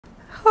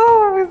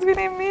it's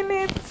been a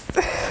minute.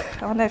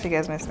 I wonder if you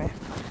guys miss me.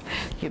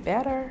 You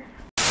better.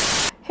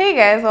 Hey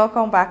guys,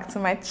 welcome back to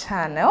my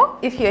channel.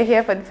 If you're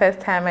here for the first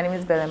time, my name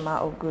is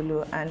Belema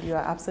Ogulu and you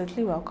are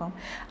absolutely welcome.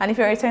 And if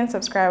you're a returning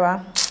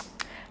subscriber,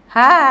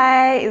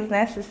 hi, it's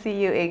nice to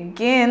see you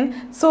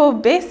again. So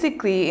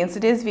basically in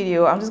today's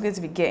video, I'm just going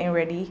to be getting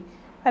ready.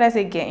 Why did I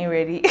say getting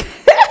ready?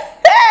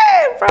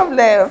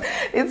 Problem.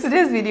 In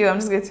today's video, I'm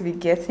just going to be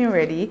getting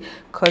ready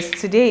because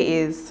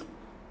today is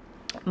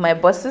my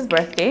boss's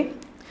birthday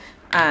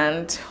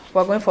and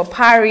we're going for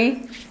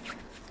party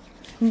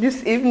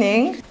this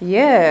evening.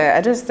 Yeah,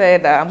 I just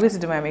said that I'm going to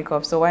do my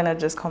makeup, so why not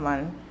just come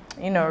and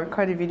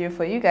record a video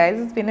for you guys.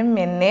 It's been a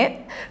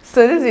minute.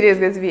 So this video is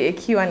going to be a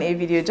Q&A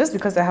video just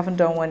because I haven't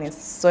done one in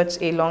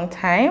such a long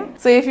time.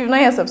 So if you've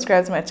not yet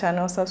subscribed to my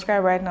channel,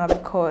 subscribe right now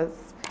because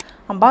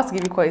I'm about to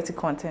give you quality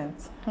content,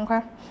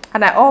 okay?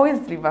 And I always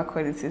deliver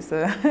quality, so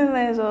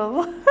let's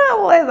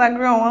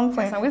agree on one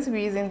point. So I'm going to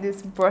be using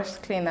this brush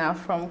cleaner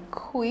from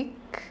Quick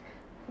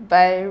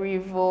by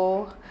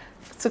Revo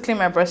to clean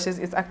my brushes.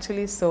 It's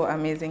actually so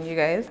amazing, you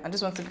guys. I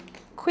just want to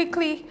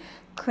quickly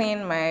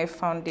clean my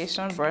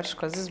foundation brush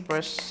because this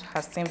brush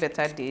has seen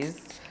better days.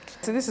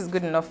 So this is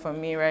good enough for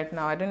me right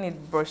now. I don't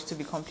need brush to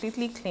be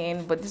completely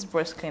clean, but this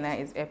brush cleaner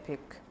is epic.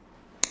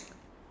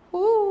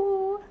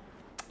 Woo!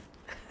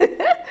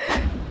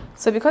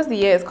 So because the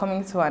year is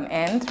coming to an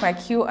end, my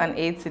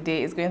Q&A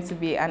today is going to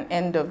be an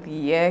end of the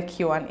year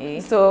Q&A.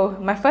 So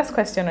my first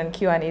question on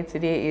Q&A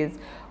today is,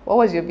 what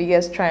was your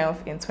biggest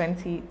triumph in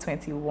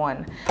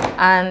 2021?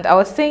 And I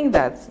was saying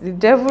that the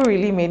devil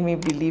really made me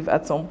believe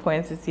at some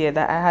point this year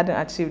that I hadn't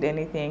achieved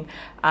anything.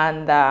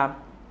 And I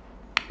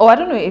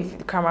don't know if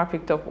the camera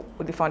picked up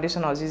the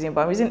foundation I was using,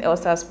 but I'm using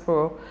Elsa's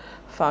Pro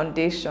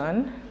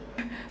foundation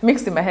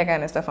mixed in my hair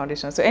and Esther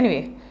foundation. So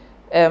anyway,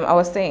 I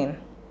was saying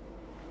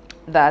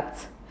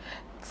that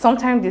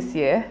sometime this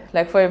year,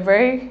 like for a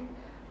very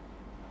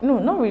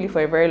not really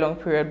for a very long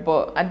period,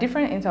 but at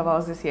different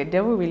intervals this year,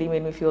 devil really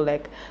made me feel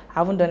like I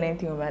haven't done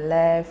anything with my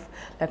life,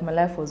 like my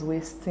life was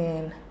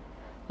wasting.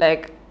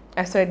 Like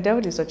I said,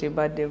 devil is such a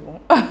bad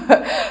devil.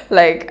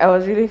 Like I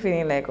was really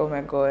feeling like, oh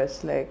my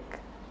gosh, like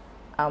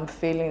I'm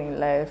failing in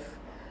life.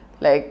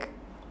 Like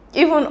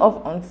even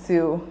up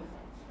until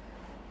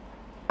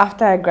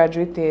after I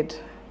graduated,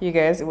 you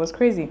guys, it was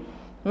crazy.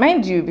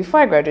 Mind you,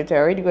 before I graduated, I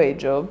already got a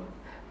job,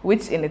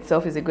 which in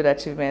itself is a good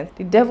achievement.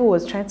 The devil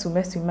was trying to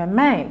mess with my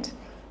mind.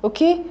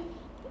 Okay,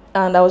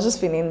 and I was just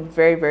feeling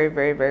very, very,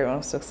 very, very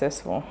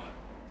unsuccessful.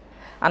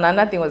 And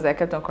another thing was I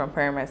kept on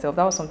comparing myself.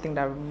 That was something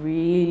that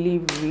really,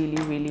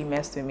 really, really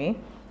messed with me.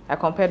 I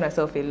compared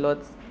myself a lot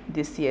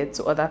this year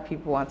to other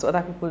people and to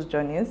other people's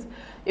journeys.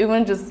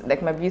 Even just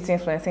like my beauty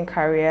influencing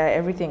career,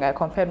 everything, I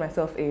compared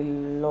myself a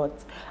lot.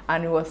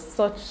 And it was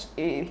such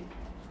a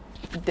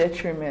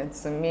detriment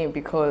to me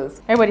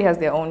because everybody has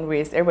their own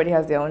race, everybody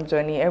has their own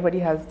journey, everybody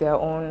has their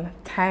own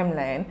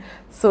timeline.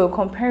 So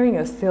comparing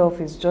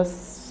yourself is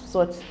just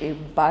such a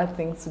bad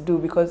thing to do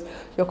because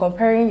you're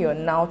comparing your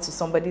now to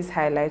somebody's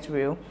highlight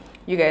reel.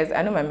 You guys,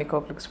 I know my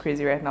makeup looks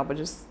crazy right now, but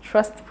just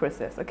trust the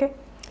process, okay?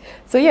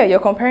 So yeah, you're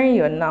comparing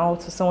your now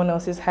to someone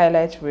else's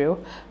highlight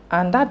reel,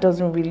 and that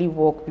doesn't really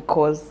work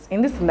because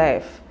in this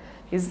life,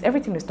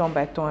 everything is turn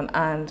by turn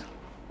and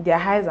there are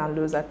highs and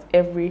lows at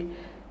every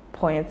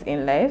point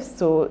in life.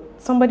 So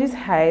somebody's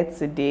high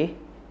today,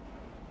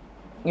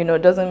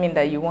 doesn't mean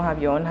that you won't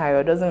have your own high,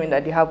 or doesn't mean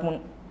that you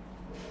haven't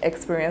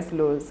experienced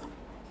lows.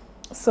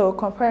 So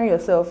comparing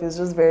yourself is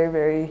just very,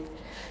 very,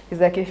 it's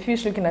like a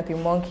fish looking at a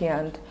monkey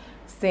and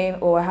saying,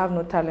 oh, I have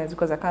no talent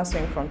because I can't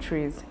swing from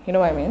trees. You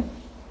know what I mean?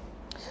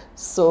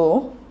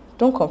 So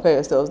don't compare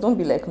yourselves. Don't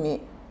be like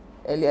me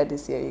earlier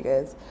this year, you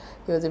guys.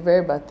 It was a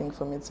very bad thing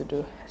for me to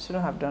do. I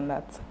shouldn't have done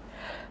that.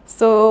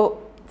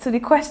 So to the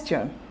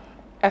question,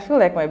 I feel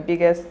like my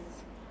biggest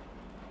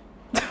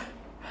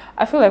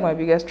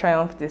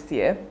triumph this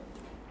year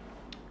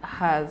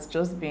has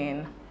just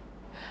been,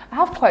 I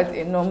have quite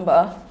a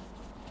number.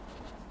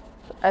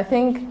 I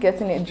think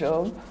getting a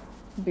job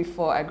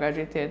before I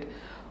graduated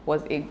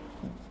was a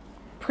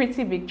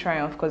pretty big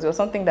triumph because it was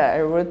something that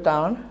I wrote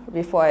down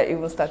before I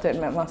even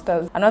started my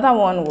master's. Another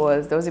one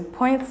was, there was a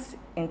point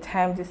in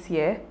time this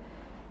year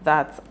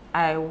that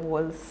I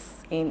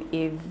was in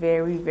a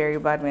very, very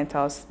bad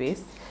mental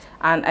space.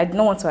 And I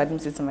don't want to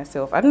admit it to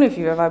myself. I don't know if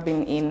you've ever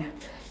been in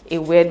a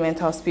weird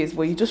mental space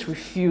where you just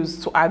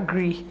refuse to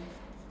agree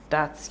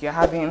that you're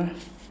having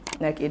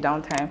like a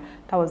downtime.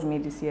 That was me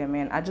this year,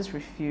 man. I just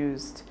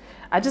refused.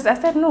 I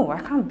said, no, I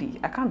can't be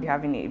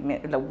having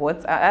a, like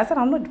what? I said,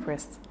 I'm not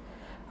depressed.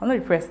 I'm not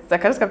depressed.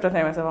 Like I just kept on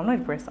telling myself, I'm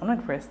not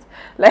depressed.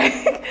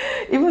 Like,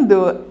 even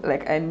though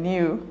like I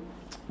knew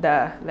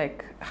that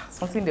like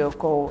something is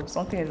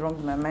wrong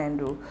with my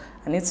mind though.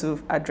 I need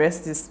to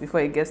address this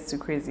before it gets too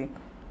crazy.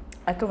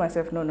 I told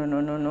myself, no,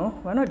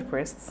 we're not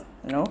depressed,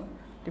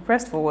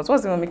 Depressed for what?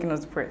 What's even making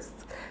us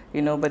depressed?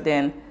 But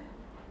then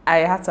I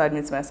had to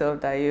admit to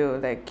myself that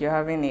you're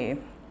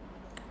having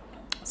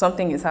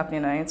something is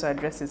happening and I need to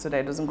address it so that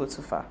it doesn't go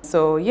too far.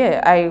 So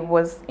yeah, I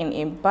was in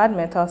a bad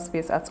mental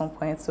space at some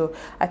point. So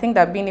I think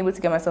that being able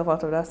to get myself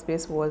out of that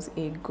space was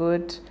a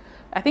good,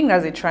 I think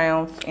that's a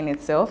triumph in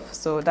itself.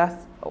 So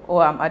that's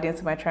all I'm adding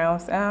to my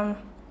triumphs.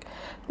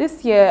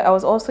 This year I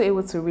was also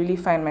able to really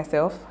find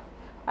myself.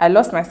 I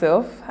lost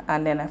myself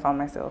and then I found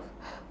myself.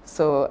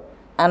 So,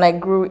 and I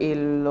grew a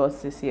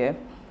lot this year.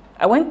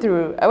 I went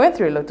through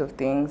a lot of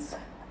things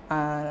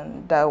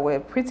and that were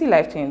pretty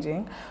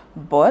life-changing,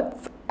 but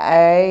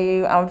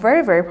I am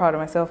very, very proud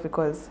of myself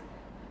because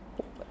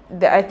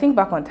I think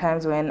back on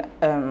times when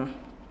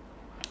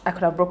I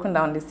could have broken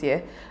down this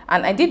year,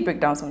 and I did break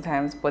down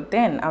sometimes, but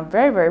then I'm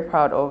very, very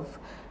proud of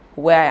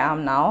where I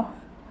am now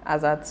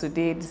as at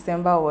today,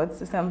 December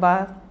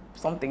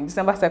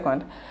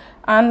 2nd,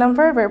 and I'm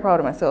very, very proud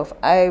of myself.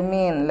 I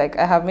mean, like,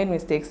 I have made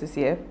mistakes this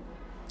year,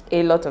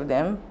 a lot of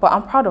them, but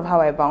I'm proud of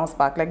how I bounced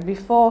back. Like,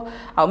 before,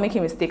 I'll make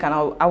a mistake and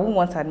I won't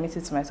want to admit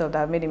it to myself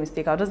that I've made a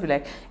mistake. I'll just be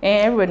like,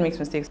 everybody makes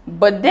mistakes.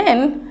 But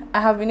then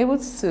I have been able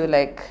to,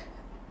 like,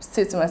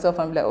 say to myself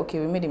and be like, okay,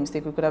 we made a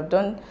mistake. We could have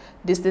done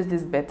this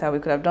better. We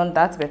could have done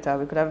that better.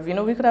 We could have,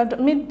 we could have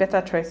made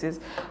better choices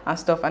and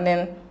stuff. And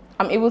then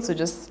I'm able to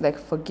just, like,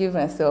 forgive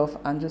myself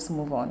and just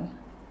move on.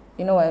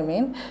 You know what I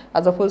mean?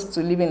 As opposed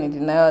to living in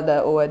denial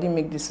that, oh, I didn't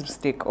make this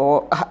mistake,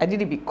 or I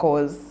did it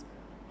because,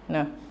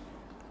 no.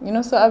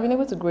 So I've been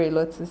able to grow a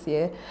lot this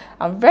year.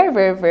 I'm very,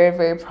 very, very,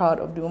 very proud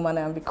of the woman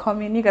I'm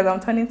becoming. You guys, I'm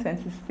turning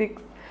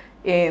 26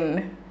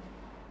 in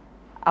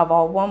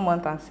about 1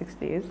 month and 6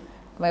 days.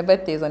 My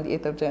birthday is on the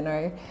 8th of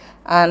January.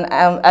 And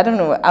I don't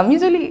know, I'm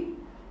usually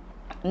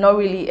not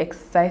really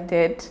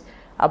excited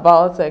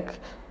about, like,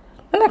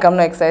 not like I'm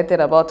not excited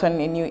about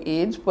turning a new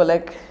age, but,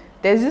 like,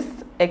 there's this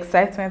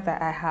excitement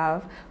that I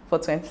have for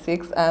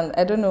 26, and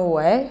I don't know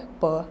why,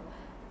 but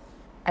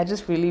I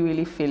just really,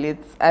 really feel it.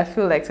 I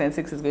feel like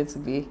 26 is going to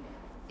be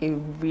a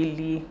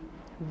really,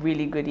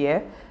 really good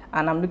year,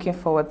 and I'm looking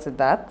forward to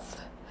that.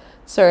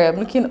 Sorry, I'm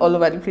looking all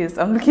over the place.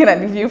 I'm looking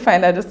at the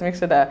viewfinder just to make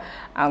sure that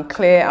I'm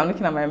clear. I'm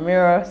looking at my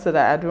mirror so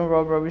that I don't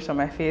rub rubbish on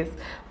my face.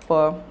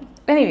 But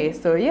anyway,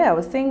 so yeah, I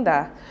was saying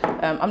that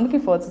I'm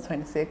looking forward to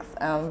 26.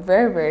 I'm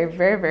very, very,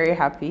 very, very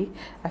happy.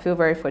 I feel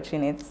very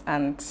fortunate,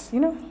 and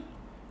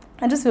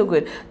I just feel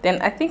good. Then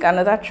I think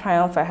another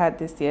triumph I had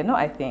this year,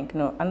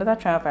 another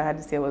triumph I had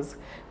this year was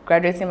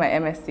graduating my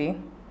MSc.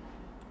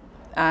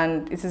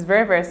 And it is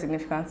very, very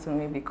significant to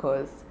me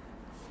because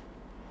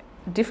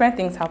different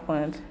things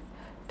happened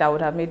that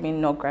would have made me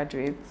not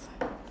graduate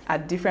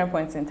at different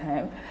points in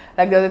time.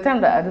 Like, there was a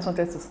time that I just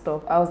wanted to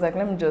stop. I was like,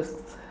 let me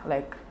just,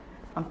 like,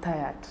 I'm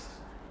tired.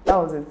 That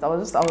was it. I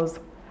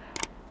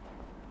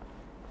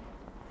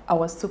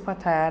was super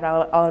tired.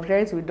 I was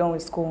ready to be done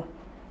with school.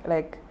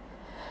 Like,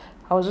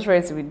 I was just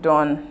ready to be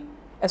done,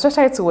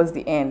 especially towards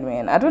the end,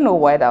 man. I don't know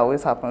why that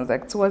always happens.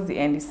 Like, towards the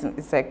end,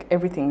 it's like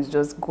everything's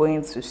just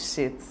going to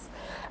shit.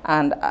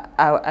 And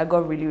I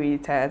got really, really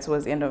tired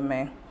towards the end of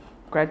my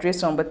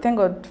graduation. But thank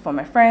God for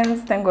my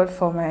friends. Thank God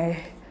for my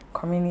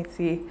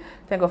community.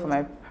 Thank God for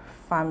my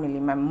family,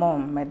 my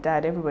mom, my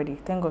dad, everybody.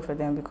 Thank God for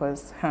them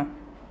because,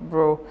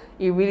 bro,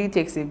 it really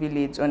takes a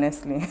village,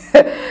 honestly.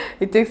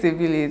 It takes a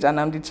village, and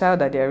I'm the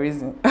child that they're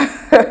raising.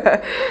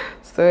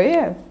 So,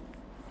 yeah.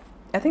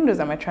 I think those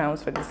are my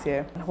triumphs for this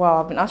year.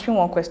 Wow, I've been answering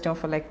one question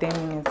for like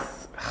 10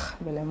 minutes.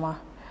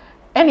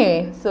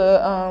 Anyway,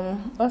 so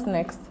what's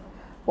next?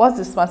 What's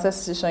the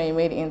smartest decision you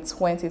made in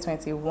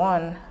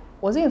 2021?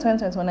 Was it in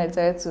 2021 I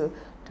decided to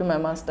do my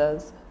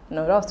master's?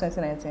 No, that was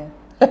 2019.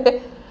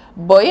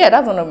 But yeah,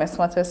 that's one of my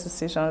smartest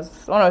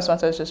decisions. One of the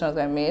smartest decisions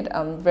I made.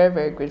 I'm very,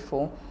 very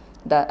grateful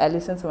that I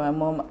listened to my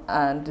mom,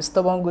 and the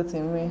stubborn goat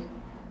in me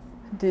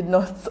did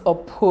not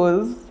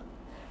oppose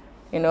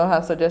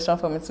her suggestion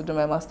for me to do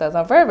my master's.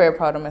 I'm very, very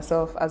proud of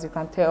myself, as you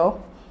can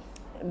tell.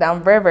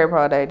 I'm very, very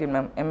proud that I did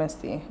my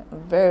MSc. I'm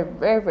very,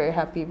 very, very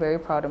happy, very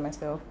proud of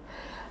myself.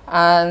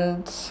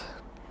 And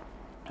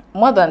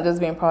more than just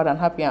being proud and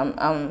happy,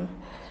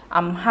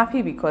 I'm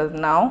happy because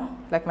now,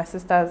 like, my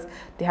sisters,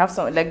 they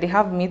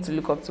have me to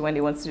look up to when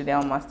they want to do their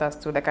own masters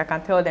too. Like, I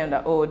can tell them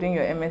that, oh, doing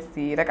your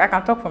MSc, like, I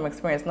can talk from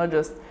experience, not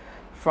just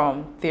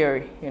from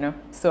theory,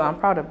 So I'm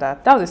proud of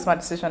that. That was a smart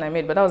decision I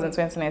made, but that was in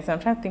 2019.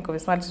 I'm trying to think of a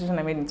smart decision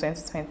I made in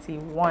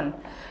 2021.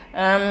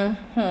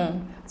 To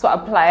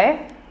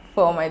apply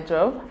for my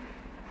job,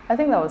 I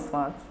think that was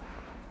smart.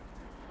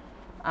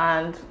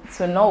 And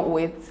to not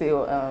wait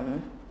till,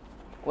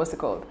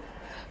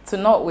 To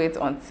not wait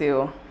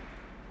until,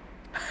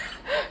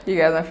 you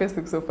guys, my face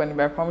looks so funny,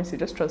 but I promise you,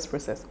 just trust the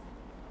process.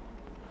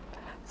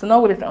 To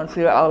not wait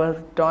until I was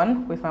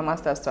done with my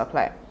master's to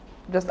apply.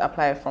 Just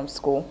apply from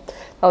school.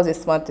 That was a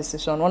smart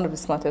decision, one of the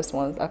smartest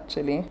ones,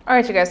 actually. All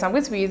right, you guys, so I'm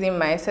going to be using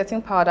my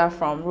setting powder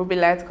from Ruby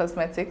Light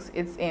Cosmetics.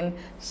 It's in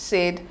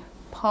shade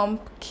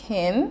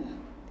Pumpkin.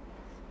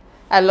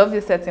 I love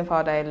this setting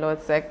powder a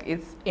lot. Like,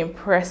 it's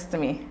impressed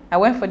me. I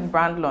went for the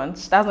brand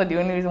launch. That's not the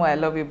only reason why I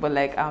love it, but,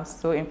 like, I'm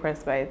so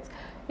impressed by it.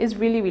 It's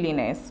really, really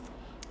nice.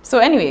 So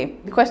anyway,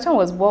 the question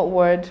was, what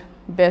word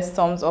best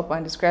sums up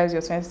and describes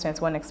your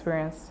 2021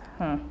 experience?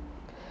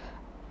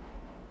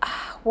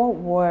 What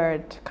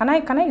word? Can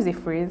I use a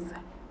phrase?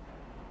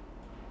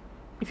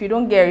 If you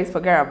don't get it,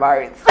 forget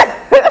about it.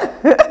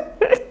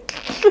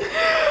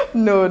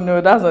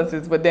 No, that's not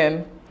it. But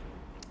then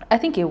I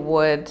think a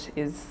word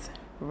is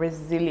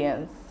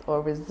resilience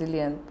or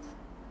resilient.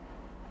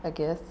 I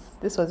guess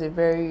this was a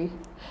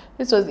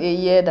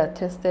year that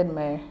tested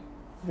my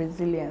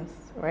resilience,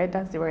 right?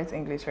 That's the right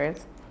English, right?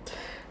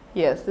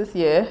 Yes, this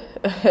year,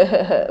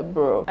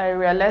 bro. I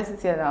realized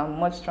this year that I'm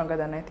much stronger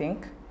than I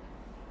think,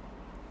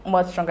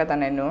 much stronger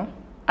than I know.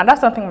 And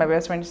that's something my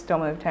best friend used to tell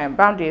me all the time.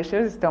 Boundary, she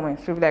used to tell me,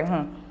 she'll be like,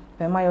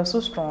 Emma, you're so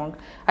strong.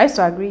 I used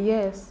to agree,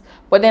 yes.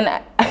 But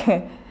then,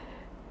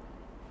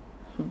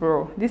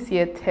 bro, this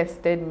year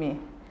tested me.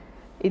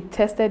 It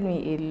tested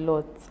me a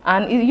lot.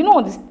 And you know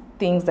all these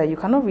things that you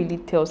cannot really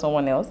tell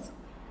someone else?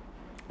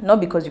 Not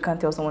because you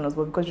can't tell someone else,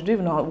 but because you don't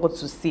even know what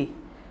to say.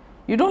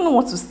 You don't know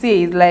what to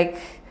say. It's like,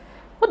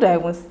 what do I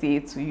even say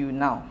to you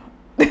now?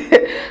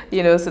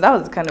 You know, so that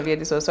was the kind of year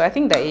this was. So I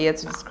think that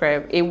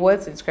a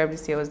word to describe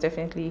this year was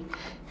definitely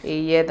a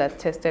year that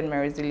tested my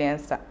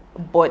resilience,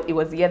 but it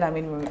was the year that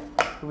made me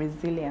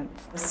resilient.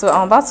 So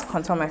I'm about to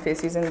contour my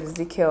face using the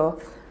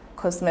Ezekiel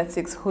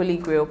Cosmetics Holy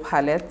Grail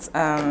palette,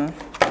 and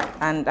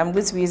I'm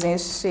going to be using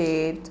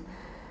shade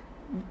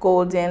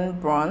Golden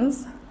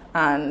Bronze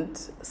and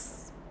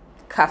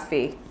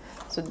Cafe.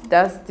 So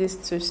that's these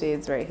two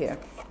shades right here.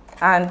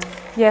 And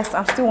yes,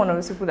 I'm still one of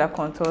those people that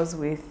contours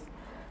with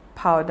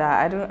powder.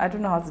 I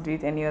don't know how to do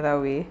it any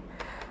other way.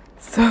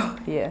 So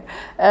yeah.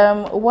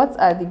 What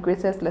are the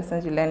greatest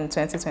lessons you learned in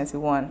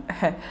 2021?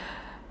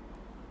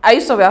 I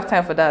used to have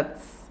time for that.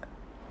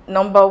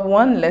 Number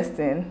one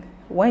lesson: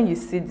 when you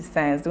see the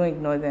signs, don't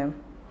ignore them.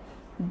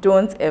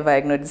 Don't ever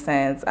ignore the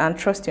signs and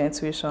trust your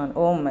intuition.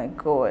 Oh my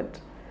God.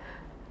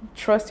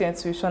 Trust your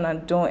intuition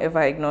and don't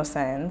ever ignore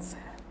signs.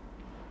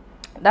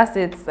 That's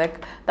it.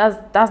 Like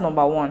that's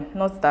number one.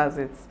 Not that's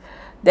it.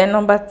 Then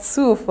number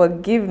two,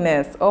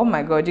 forgiveness. Oh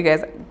my God, you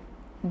guys,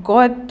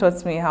 God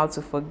taught me how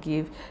to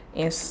forgive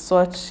in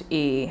such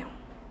a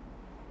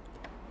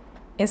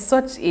I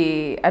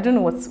don't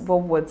know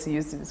what word to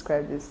use to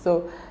describe this.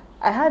 So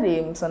I had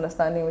a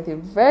misunderstanding with a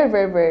very,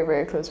 very, very,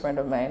 very close friend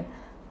of mine,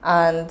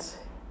 and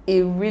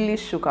it really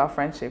shook our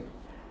friendship.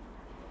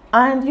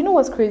 And you know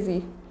what's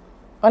crazy?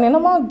 On a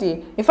normal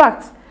day, in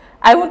fact,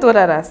 I even told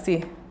her that,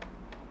 see,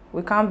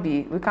 we can't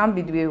be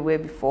the way we were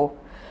before,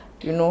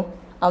 you know.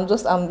 I'm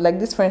like,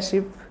 this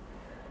friendship,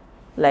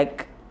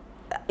 like,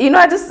 you know,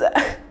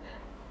 let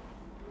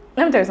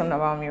me tell you something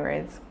about me,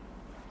 right?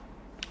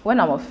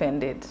 When I'm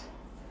offended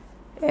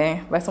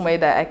by somebody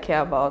that I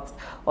care about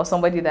or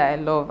somebody that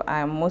I love,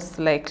 I'm most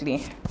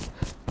likely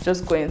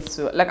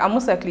I'm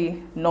most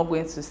likely not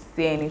going to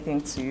say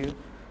anything to you.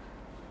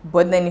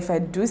 But then if I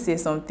do say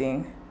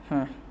something,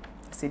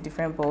 it's a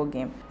different ball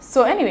game.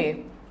 So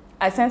anyway,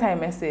 I sent her a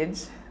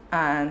message,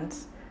 and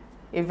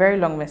a very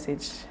long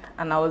message,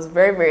 and I was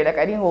very, very, like,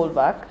 I didn't hold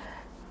back.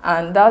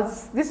 And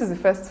this is the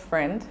first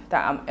friend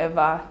that I'm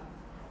ever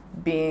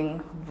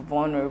being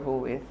vulnerable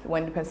with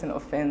when the person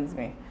offends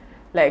me.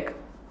 Like,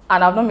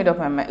 and I've not made up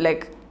my mind.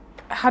 Like,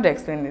 how do I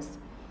explain this?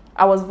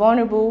 I was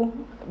vulnerable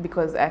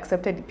because I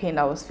accepted the pain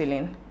I was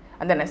feeling,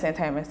 and then I sent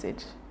her a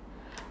message.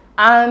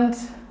 And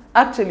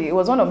actually, it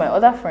was one of my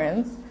other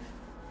friends,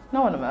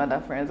 not one of my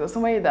other friends, it was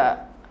somebody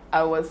that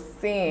I was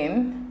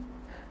seeing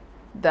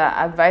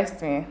that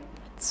advised me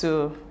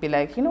to be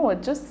like, you know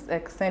what, just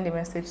like send a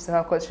message to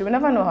her, because she will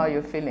never know how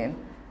you're feeling,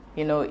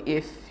 you know,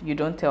 if you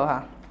don't tell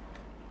her.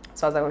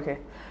 So I was like, okay.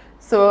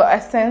 So I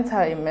sent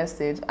her a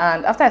message,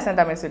 and after I sent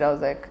that message, I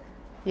was like,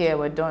 yeah,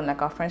 we're done.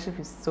 Like, our friendship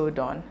is so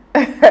done.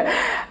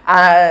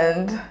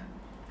 And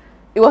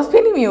it was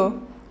paining me.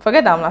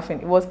 Forget that I'm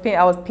laughing. It was pain.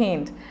 I was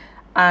pained,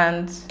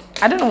 and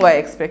I don't know what I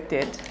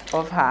expected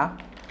of her,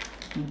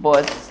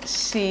 but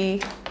she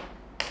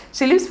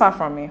lives far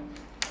from me,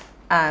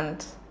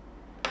 and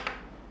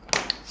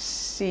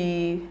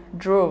she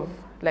drove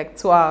like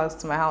 2 hours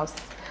to my house.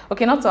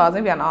 Okay, not 2 hours,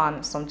 maybe an hour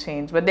and some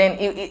change. But then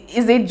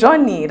it's a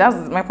journey.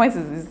 That's my point.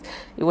 Is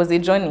it was a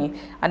journey,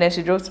 and then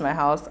she drove to my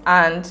house,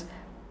 and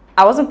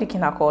I wasn't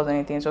picking her calls or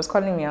anything. She was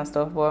calling me and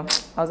stuff,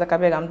 but I was like, I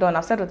beg, I'm done.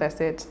 I've said what I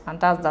said, and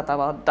that's that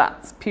about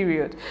that,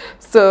 period.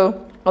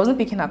 So I wasn't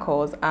picking her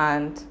calls,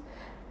 and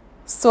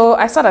so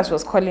I saw that she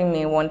was calling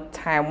me one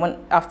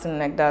afternoon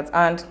like that,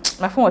 and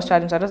my phone was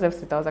charging, so I just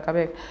left it. I was like, I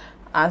beg.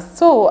 And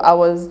so I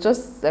was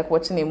just like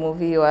watching a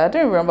movie, or I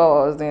don't remember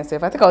what I was doing. I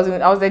think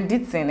I was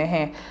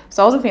editing,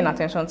 so I wasn't paying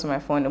attention to my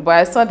phone. But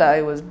I saw that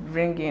it was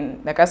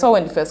ringing. Like, I saw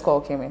when the first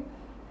call came in,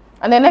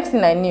 and the next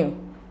thing I knew,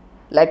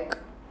 like,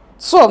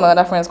 two of my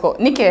other friends called.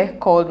 Nike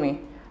called me.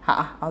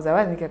 I was like,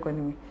 why is Nike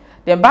calling me?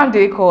 Then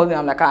Bamde called me.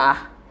 I'm like,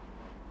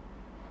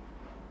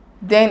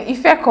 Then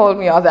Ife called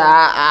me. I was like,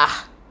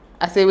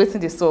 I said,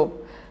 waiting the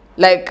soap.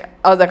 Like,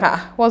 I was like,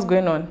 what's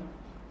going on?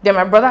 Then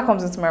my brother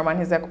comes into my room and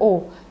he's like,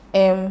 oh,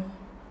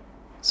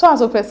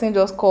 so-and-so person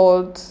just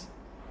called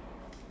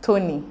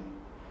Tony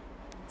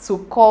to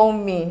call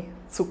me,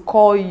 to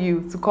call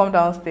you, to come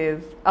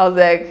downstairs. I was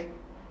like,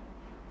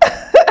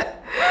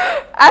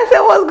 I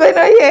said, what's going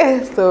on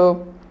here?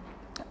 So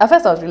at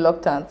first I was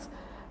reluctant.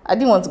 I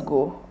didn't want to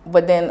go,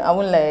 but then I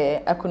won't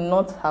lie, I could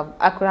not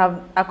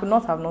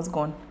have not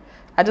gone.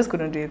 I just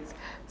couldn't do it.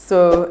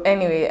 So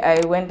anyway,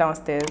 I went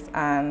downstairs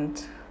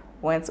and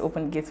went to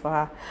open the gate for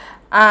her.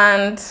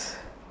 And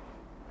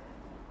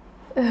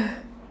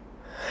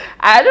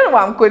I don't know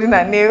why I'm coding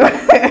her name.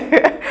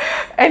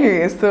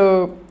 Anyway,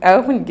 so I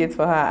opened the gate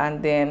for her,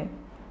 and then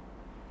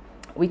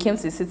we came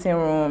to the sitting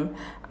room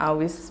and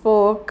we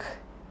spoke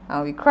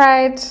and we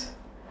cried.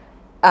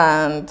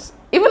 And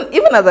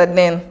even as at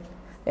then,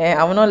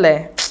 I will not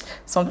lie,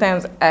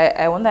 sometimes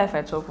I wonder if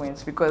I chop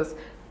wins, because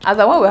as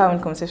I when we were having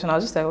a conversation, I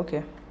was just like,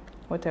 okay,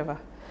 whatever.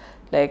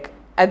 Like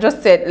I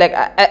just said, like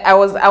I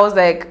was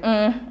like,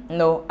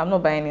 no, I'm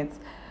not buying it.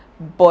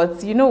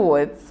 But you know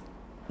what?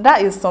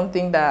 That is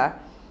something that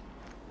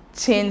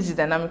changed the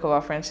dynamic of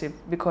our friendship,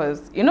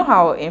 because you know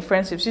how in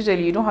friendships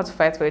usually you don't have to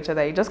fight for each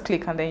other, you just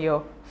click and then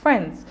you're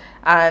friends.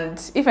 And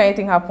if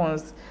anything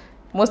happens,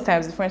 most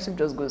times the friendship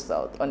just goes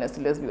south,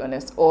 honestly, let's be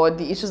honest, or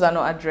the issues are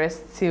not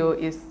addressed till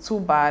it's too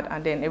bad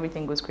and then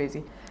everything goes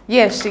crazy.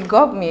 Yeah, she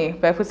got me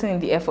by putting in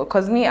the effort,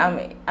 because me, I'm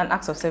an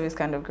acts of service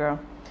kind of girl.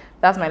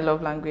 That's my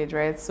love language,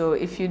 right? So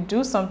if you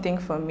do something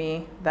for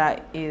me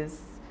that is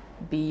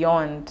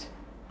beyond,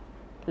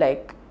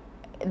 like,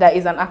 that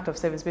is an act of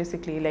service,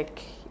 basically,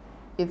 like,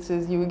 it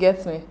is, you will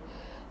get me.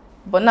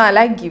 But now I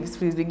like gifts,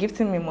 please be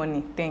gifting me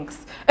money,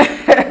 thanks.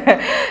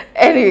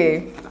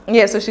 Anyway,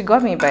 yeah, so she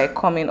got me by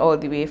coming all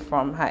the way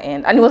from her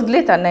end, and it was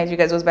late at night, you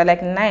guys. It was by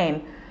like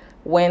 9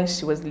 when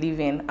she was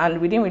leaving,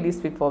 and we didn't really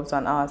speak for up to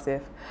an hour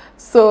safe.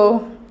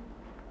 So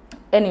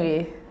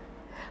anyway,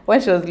 when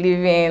she was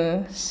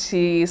leaving,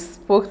 she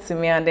spoke to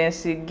me, and then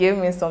she gave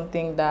me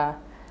something that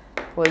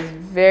was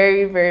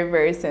very, very,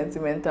 very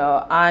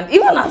sentimental. And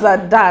even at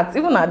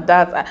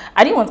that,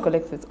 I didn't want to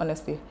collect it,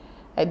 honestly.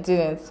 I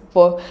didn't.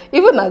 But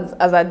even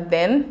as at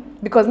then,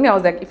 because me, I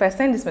was like, if I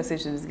send this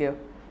message to this girl,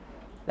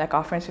 like,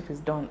 our friendship is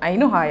done. And you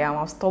know how I am,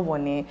 I'm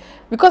stubborn, eh?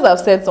 Because I've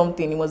said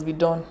something, it must be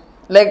done.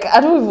 Like, I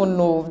don't even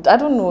know. I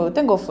don't know.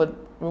 Thank God for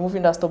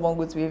removing that stubborn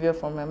good behavior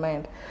from my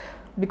mind,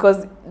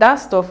 because that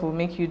stuff will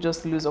make you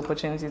just lose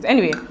opportunities.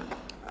 Anyway,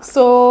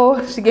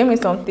 so she gave me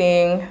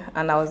something,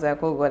 and I was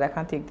like, oh God, I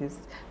can't take this,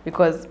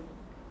 because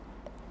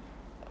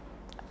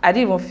I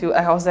didn't even feel,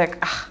 I was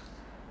like,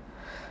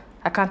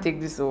 I can't take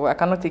this, or I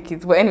cannot take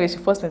it. But anyway, she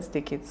forced me to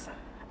take it.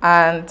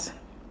 And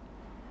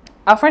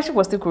our friendship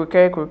was still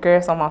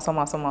curry,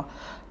 somehow.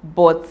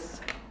 But,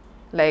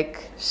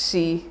 like,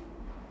 she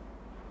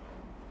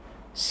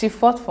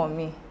fought for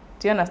me.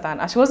 Do you understand?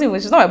 And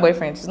she's not my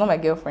boyfriend, she's not my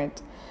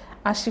girlfriend.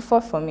 And she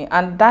fought for me.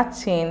 And that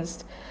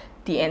changed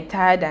the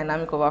entire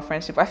dynamic of our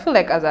friendship. I feel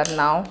like as at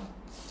now,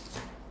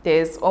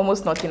 there's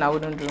almost nothing I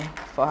wouldn't do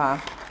for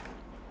her.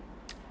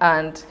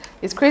 And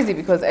it's crazy,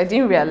 because I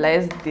didn't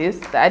realize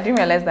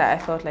that I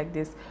felt like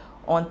this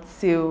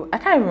until, I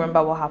can't even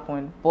remember what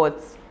happened,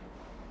 but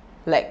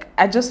like,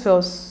 I just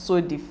felt so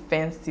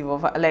defensive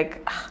of her.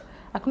 Like,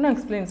 I could not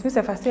explain it.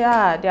 If I say,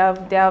 they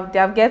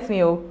have get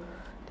me,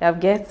 they have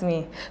get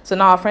me. So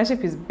now our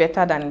friendship is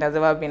better than it has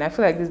ever been. I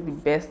feel like this is the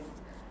best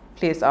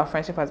place our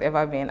friendship has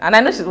ever been. And I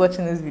know she's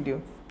watching this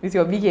video with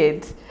your big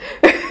head.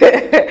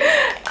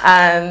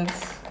 And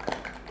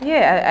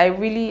yeah,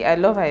 I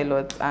love her a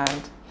lot.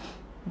 And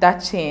that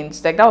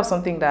changed. Like, that was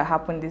something that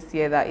happened this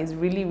year that is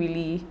really,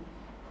 really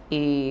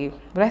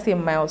would I say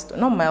milestone?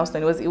 Not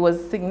milestone. It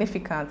was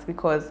significant,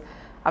 because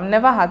I've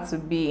never had to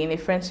be in a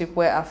friendship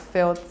where I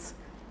felt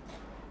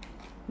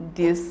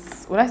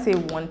this, would I say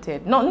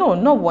wanted? No,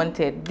 not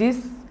wanted.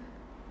 This,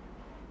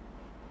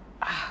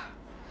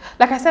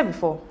 like I said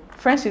before,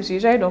 friendships, you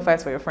usually don't fight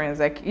for your friends.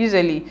 Like,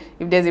 usually,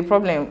 if there's a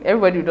problem,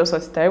 everybody will just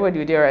sort it out, everybody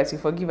will do alright, you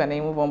forgive and then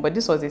you move on. But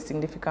this was a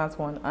significant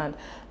one, and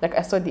like,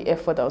 I saw the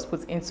effort that was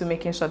put into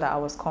making sure that I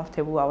was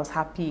comfortable, I was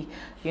happy.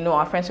 You know,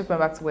 our friendship went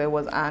back to where it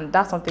was, and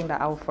that's something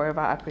that I will forever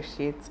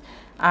appreciate.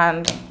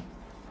 And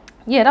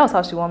yeah, that was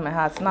how she won my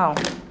heart. Now,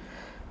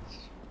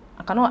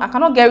 I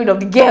cannot get rid of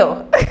the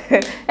girl.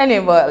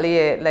 Anyway, but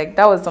yeah, like,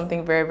 that was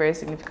something very, very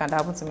significant that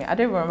happened to me. I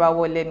don't remember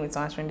what led me to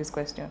answering this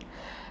question.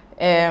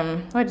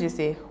 What did you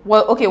say?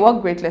 Well, okay,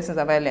 what great lessons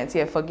have I learned?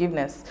 Yeah,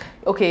 forgiveness.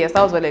 Okay, yes,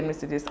 that was what led me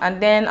to this.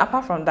 And then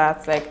apart from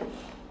that, like,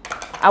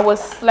 I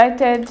was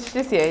slighted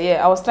this year.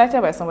 Yeah, I was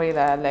slighted by somebody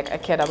that, like, I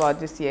cared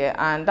about this year,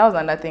 and that was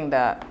another thing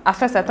that at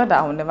first I thought that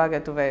I would never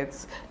get over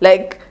it.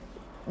 Like,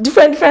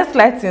 different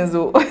slightings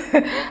though.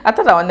 I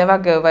thought I would never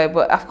get over it,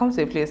 but I've come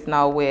to a place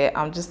now where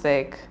I'm just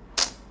like,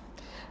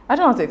 I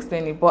don't know how to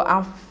explain it, but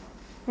I'm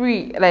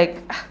free.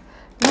 Like,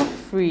 not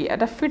free.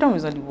 The freedom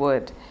is not the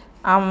word.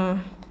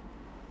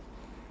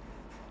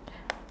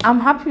 I'm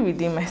happy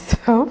within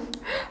myself.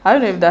 I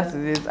don't know if that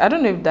is it. I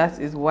don't know if that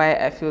is why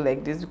I feel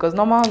like this, because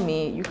normal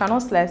me, you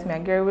cannot slice me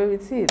and get away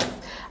with it.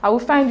 I will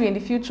find you in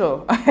the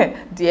future.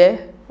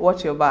 Dear,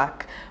 watch your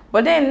back.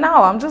 But then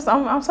now I'm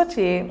such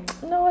a,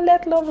 no,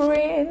 let love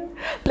reign,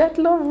 let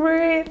love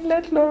reign,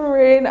 let love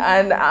reign.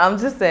 And I'm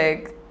just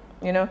like,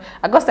 you know,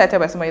 I got started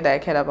by somebody that I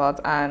cared about,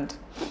 and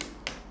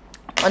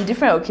on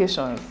different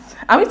occasions,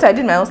 I mean, so I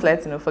did my own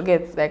slides, you know, I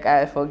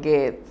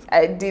forget.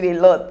 I did a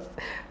lot.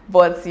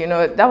 But, you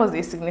know, that was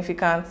a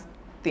significant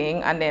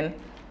thing, and then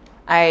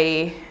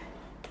I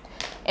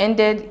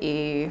ended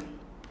a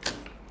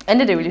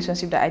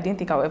relationship that I didn't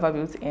think I would ever be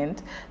able to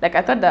end. Like,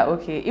 I thought that,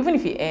 okay, even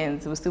if it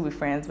ends, we'll still be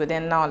friends. But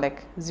then now,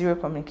 like, zero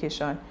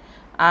communication.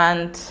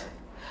 And,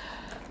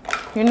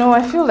 you know,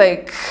 I feel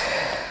like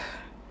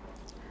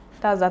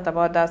that's that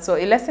about that. So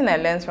a lesson I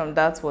learned from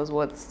that was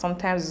what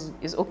sometimes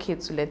it's okay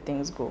to let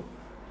things go.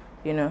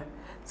 You know,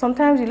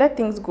 sometimes you let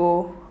things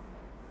go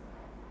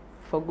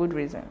for good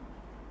reason.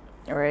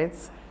 All right,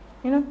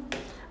 you know,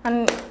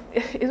 and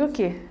it's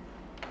okay.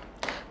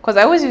 Because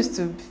I always used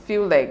to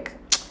feel like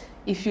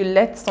if you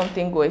let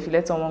something go, if you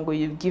let someone go,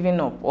 you've given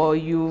up, or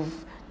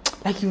you've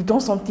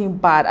done something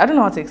bad. I don't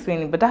know how to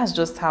explain it, but that's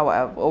just how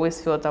I've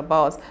always felt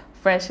about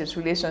friendships,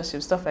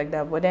 relationships, stuff like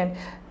that. But then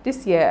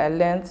this year I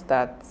learned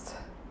that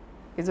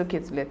it's okay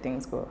to let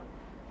things go.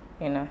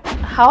 You know,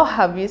 how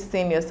have you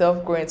seen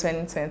yourself grow in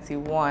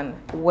 2021?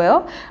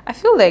 Well, I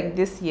feel like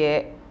this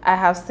year I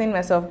have seen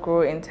myself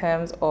grow in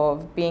terms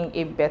of being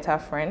a better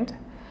friend,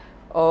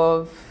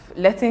 of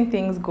letting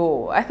things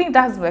go. I think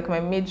that's like my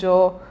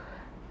major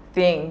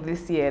thing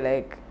this year,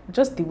 like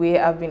just the way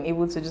I've been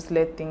able to just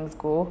let things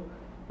go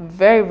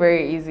very,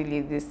 very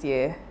easily this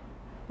year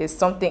is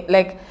something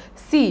like,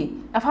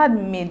 see, I've had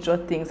major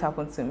things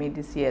happen to me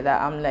this year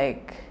that I'm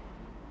like,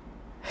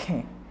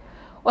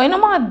 or a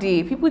normal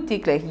day, people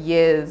take like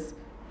years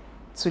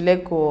to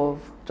let go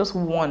of just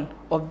one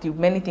of the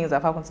many things that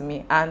have happened to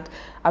me, and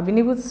I've been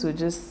able to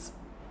just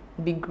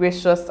be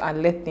gracious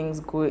and let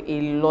things go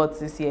a lot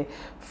this year,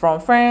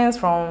 from friends,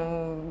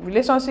 from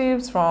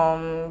relationships,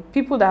 from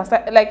people that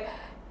have like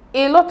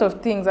a lot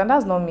of things. And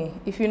that's not me.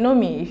 If you know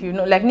me, if you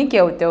know, like Nikki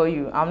will tell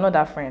you, I'm not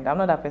that friend, I'm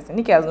not that person.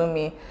 Nikki has known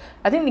me,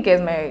 I think Nikki is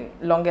my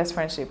longest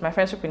friendship. My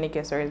friendship with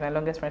Nikki, sorry, is my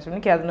longest friendship.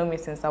 Nikki has known me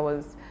since I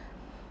was,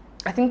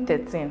 I think,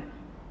 13.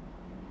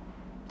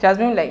 She has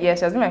been like, yeah,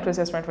 she has been my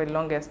closest friend for the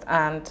longest.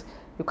 And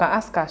you can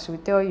ask her, she will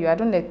tell you, I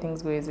don't let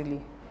things go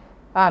easily.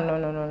 Ah,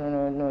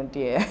 no,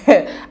 dear.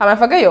 I might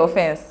forget your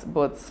offense,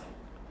 but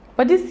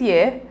this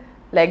year,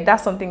 like,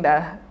 that's something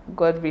that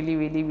God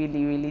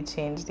really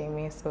changed in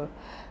me. So,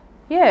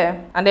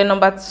 yeah. And then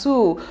number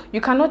 2,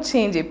 you cannot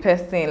change a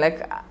person.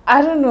 Like,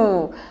 I don't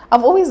know.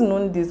 I've always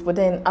known this, but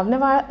then I've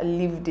never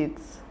lived it.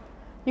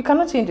 You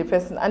cannot change a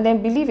person and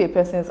then believe a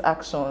person's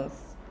actions.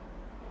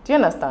 Do you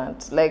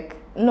understand? Like,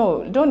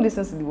 no, don't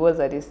listen to the words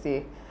that they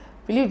say.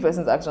 Believe the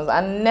person's actions,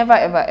 and never,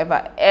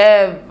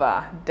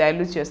 ever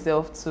dilute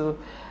yourself to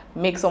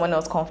make someone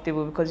else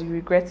comfortable, because you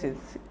regret it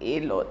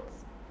a lot.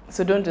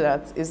 So don't do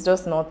that. It's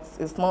just not,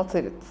 it's not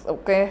it,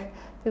 okay?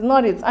 It's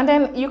not it. And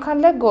then you can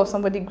let go of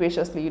somebody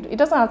graciously. It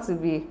doesn't have to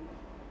be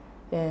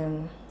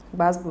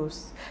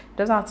basbos. It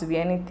doesn't have to be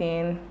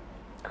anything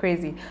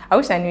crazy. I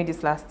wish I knew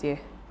this last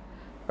year,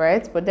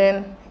 right? But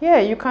then,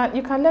 yeah, you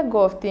can let go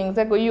of things.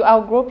 Let go. You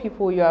outgrow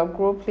people, you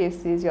outgrow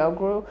places, you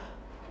outgrow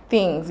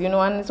things, you know,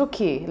 and it's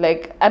okay.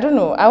 Like, I don't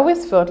know, I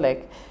always felt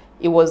like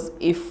it was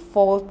a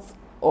fault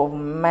of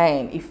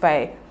mine if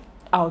I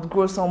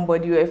outgrow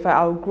somebody, or if I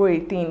outgrow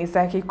a thing. It's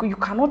like you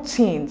cannot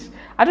change.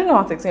 I don't know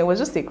how to explain. It was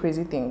just a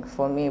crazy thing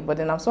for me. But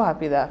then I'm so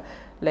happy that,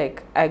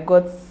 like, I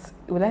got,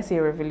 would I say,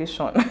 a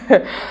revelation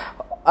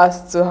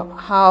as to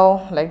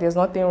how, like, there's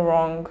nothing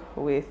wrong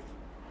with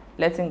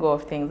letting go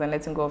of things and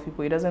letting go of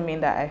people. It doesn't mean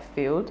that I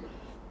failed.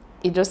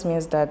 It just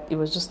means that it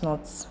was just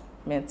not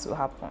meant to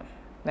happen.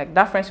 Like,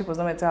 that friendship was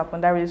not meant to happen.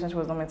 That relationship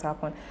was not meant to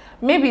happen.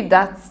 Maybe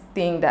that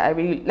thing that I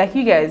really, like,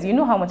 you guys, you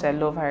know how much I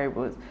love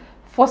Haribos.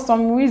 For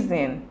some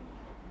reason,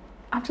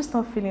 I'm just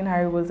not feeling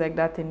Haribos like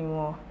that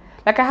anymore.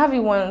 Like, I have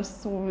it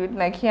once,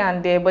 like, here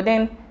and there, but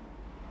then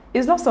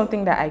it's not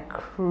something that I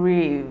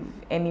crave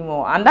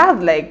anymore. And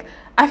that's like,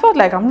 I felt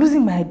like I'm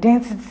losing my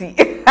identity.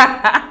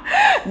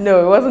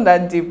 No, it wasn't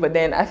that deep, but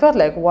then I felt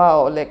like,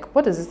 wow, like,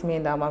 what does this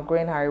mean that I'm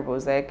outgrowing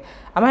Haribos? Like,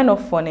 am I not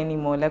fun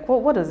anymore? Like,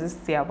 what does this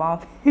say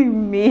about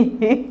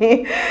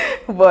me?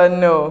 But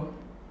no,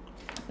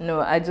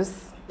 I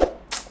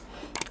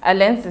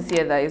learned this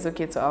year that it's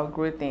okay to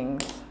outgrow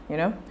things, you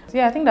know? So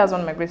yeah, I think that's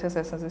one of my greatest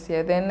lessons this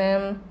year.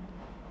 Then,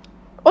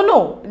 oh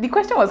no, the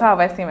question was, how have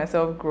I seen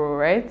myself grow,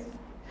 right?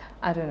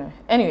 I don't know.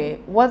 Anyway,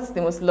 what's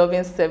the most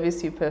loving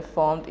service you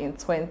performed in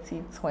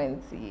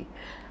 2020?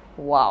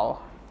 Wow.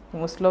 The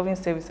most loving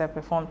service I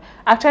performed.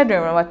 I tried to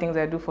remember things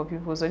I do for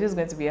people, so this is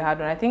going to be a hard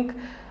one. I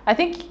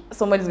think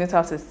somebody's going to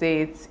have to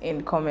say it in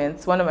the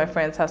comments. One of my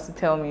friends has to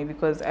tell me,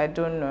 because I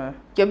don't know.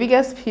 Your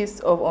biggest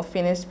piece of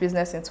unfinished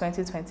business in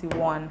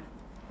 2021.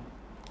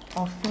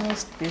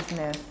 Unfinished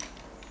business.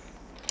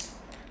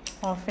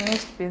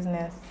 Unfinished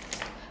business.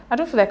 I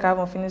don't feel like I have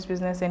unfinished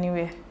business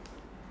anyway.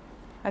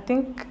 I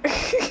think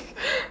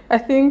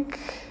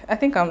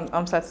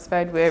I'm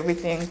satisfied where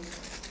everything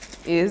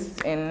is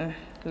in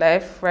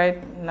life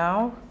right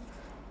now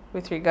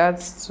with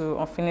regards to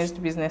unfinished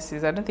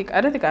businesses. I don't think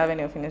I have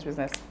any unfinished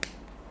business.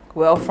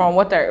 Well, from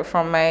off the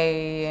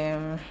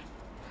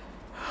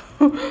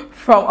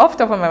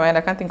top of my mind,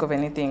 I can't think of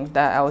anything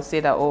that I would say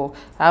that, oh,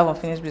 I have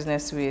unfinished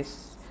business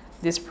with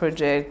this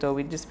project or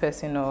with this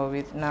person or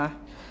with, nah,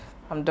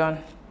 I'm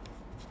done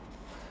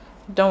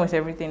with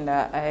everything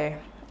that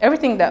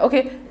Everything that,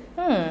 okay,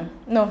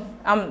 no,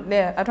 I'm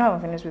there. I don't have a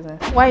finished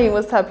business. Why are you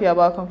most happy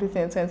about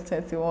completing in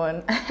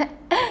 2021?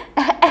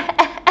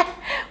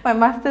 My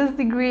master's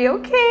degree,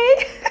 okay.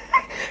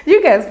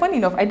 You guys, funny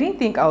enough, I didn't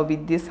think I would be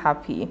this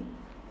happy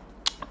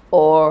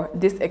or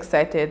this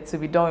excited to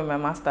be done with my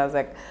master's.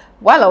 Like,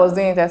 while I was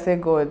doing it, I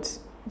said, God,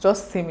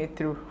 just see me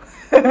through.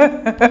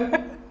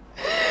 That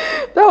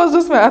was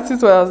just my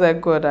attitude where I was like,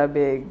 God, I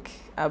beg,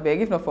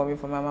 if not for me,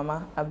 for my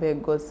mama, I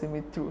beg God, see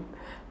me through.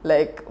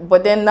 Like,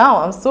 but then now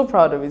I'm so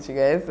proud of it, you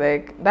guys.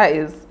 Like,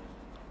 that's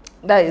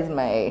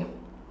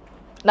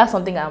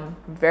something I'm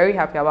very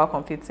happy about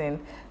completing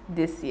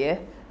this year.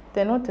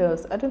 Then what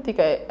else? I don't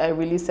think I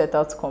really set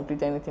out to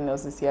complete anything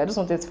else this year. I just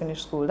wanted to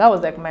finish school. That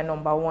was like my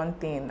number one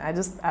thing.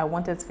 I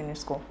wanted to finish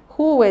school.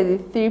 Who were the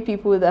 3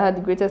 people that had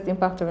the greatest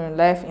impact on your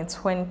life in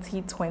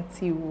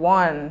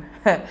 2021?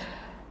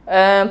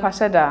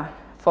 Pashada,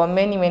 for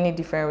many, many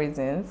different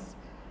reasons.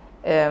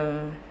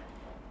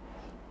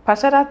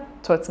 Pashada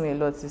taught me a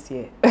lot this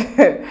year.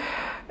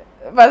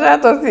 Pashada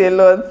taught me a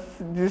lot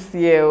this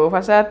year.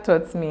 Pashada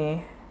taught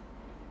me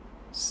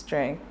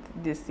strength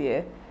this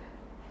year.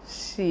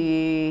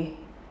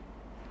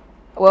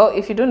 Well,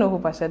 if you don't know who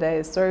Pashada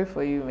is, sorry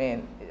for you,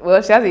 man.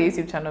 Well, she has a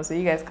YouTube channel, so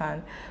you guys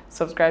can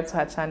subscribe to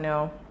her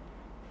channel.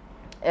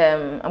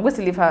 I'm going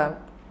to leave her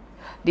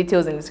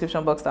details in the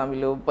description box down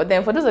below. But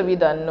then for those of you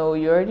that know,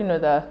 you already know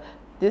that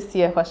this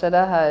year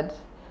Pashada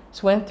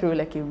she went through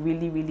like a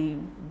really, really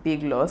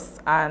big loss.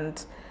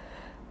 And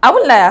I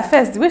wouldn't lie, at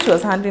first, the way she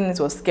was handling it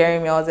was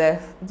scaring me. I was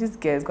like, this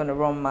girl is going to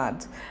run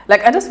mad.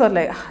 Like, I just felt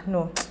like,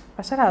 no,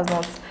 Pashada has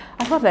not,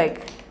 I felt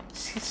like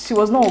she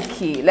was not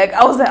okay. Like,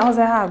 I was like,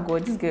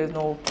 God, this girl is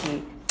not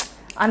okay.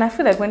 And I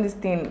feel like when this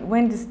thing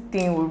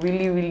will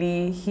really,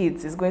 really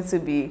hit, it's going to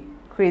be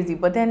crazy.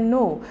 But then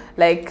no,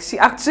 like, she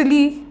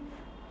actually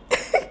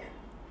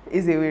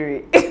is a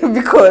weary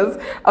because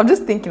I'm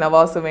just thinking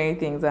about so many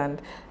things. And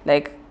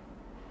like,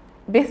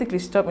 basically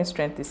she taught me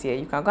strength this year.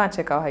 You can go and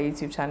check out her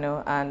YouTube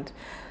channel and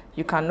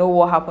you can know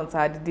what happened to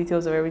her, the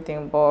details of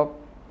everything. But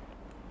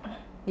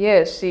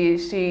yeah, she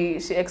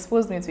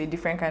exposed me to a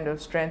different kind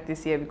of strength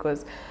this year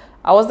because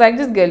I was like,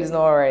 this girl is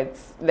not alright.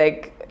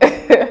 Like,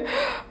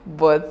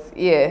 but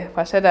yeah,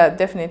 Pashada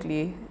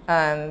definitely.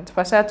 And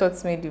Pashada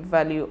taught me the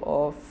value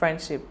of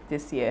friendship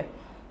this year.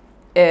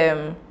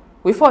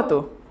 We fought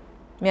though,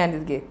 me and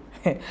this girl.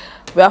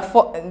 We have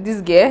fought,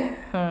 this girl,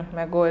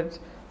 my God,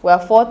 we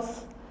have fought,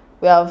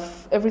 we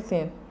have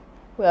everything.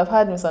 We have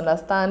had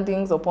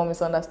misunderstandings upon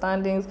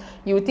misunderstandings.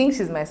 You would think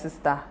she's my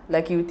sister.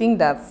 Like, you would think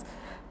that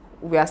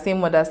we are same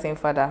mother, same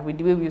father, with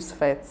the way we used to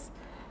fight.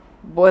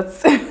 But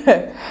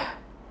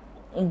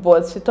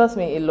but she taught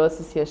me a lot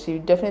this year. She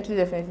definitely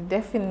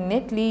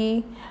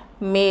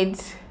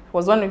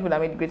was one of the people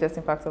that made the greatest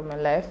impact on my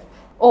life.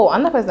 Oh,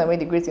 another person that made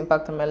the great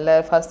impact on my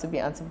life has to be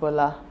Auntie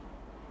Bola.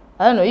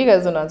 I don't know, you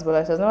guys don't know Auntie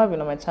Bola. She has never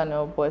been on my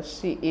channel, but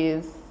she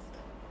is,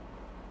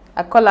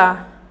 I call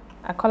her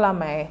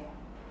my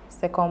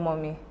second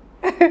mommy.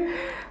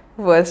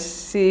 But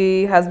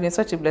she has been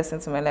such a blessing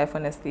to my life,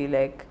 honestly.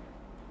 Like,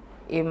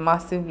 a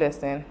massive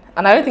blessing.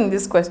 And I don't think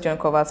this question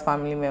covers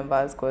family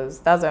members because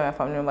that's why my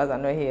family members are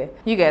not here.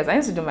 You guys, I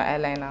need to do my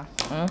eyeliner.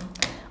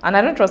 And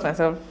I don't trust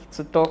myself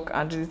to talk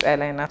and do this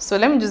eyeliner. So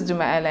let me just do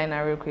my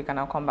eyeliner real quick and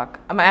I'll come back.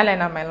 My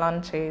eyeliner, my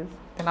launches.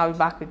 Then I'll be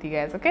back with you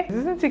guys, okay?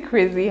 Isn't it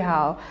crazy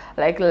how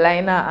like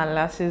liner and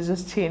lashes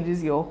just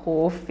changes your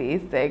whole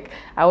face? Like,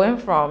 I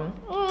went from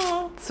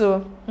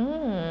to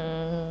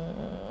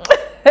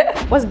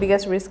What's the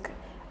biggest risk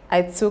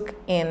I took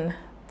in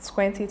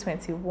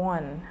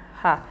 2021?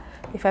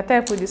 If I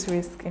tell you this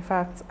risk, in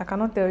fact, I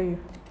cannot tell you.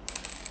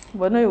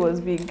 But no, it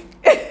was big.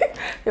 It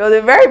was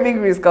a very big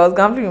risk. I was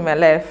gambling with my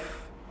life.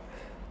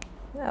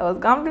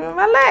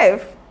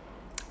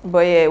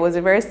 But yeah, it was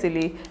a very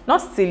silly, not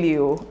silly,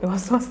 it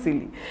was not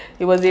silly.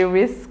 It was a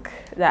risk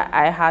that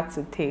I had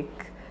to take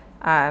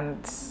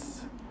and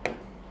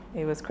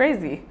it was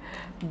crazy.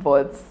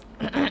 But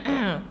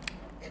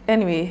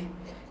anyway,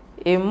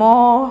 a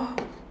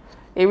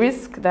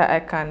risk that I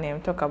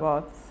can talk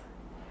about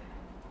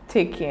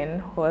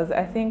taking was,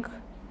 I think,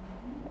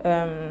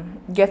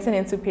 getting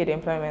into paid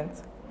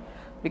employment,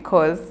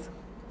 because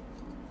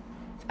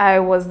I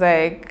was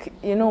like,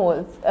 you know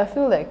what, I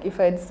feel like if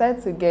I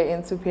decide to get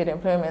into paid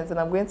employment, then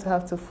I'm going to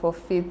have to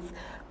forfeit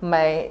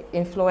my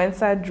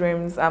influencer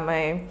dreams and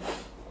my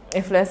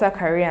influencer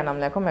career. And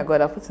I'm like, oh my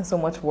God, I've put in so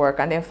much work,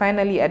 and then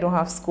finally I don't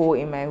have school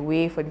in my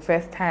way for the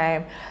first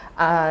time,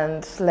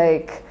 and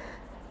like,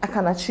 I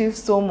can achieve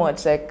so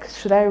much. Like,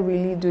 should I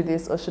really do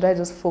this, or should I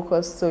just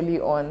focus solely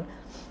on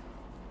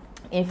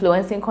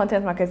influencing,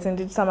 content marketing,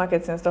 digital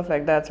marketing, stuff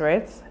like that,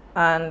 right?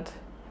 And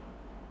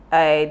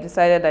I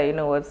decided that, you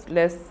know what,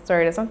 there's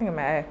something in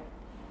my eye.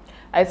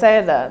 I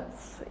decided that,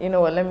 you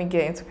know what, let me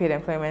get into paid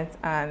employment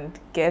and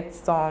get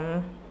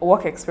some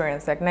work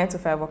experience, like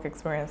 9-to-5 work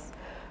experience,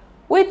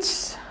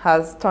 which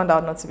has turned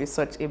out not to be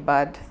such a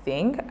bad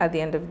thing at the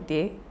end of the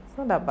day. It's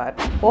not that bad.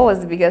 What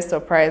was the biggest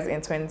surprise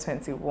in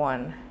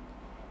 2021?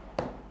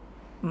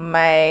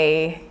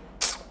 My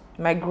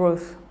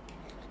growth.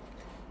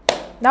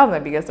 that was my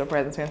biggest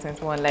surprise in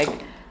 2021. Like,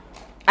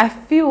 I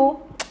don't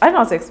know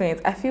how to explain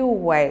it. I feel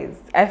wise.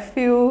 I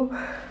feel,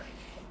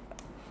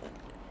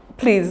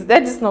 please,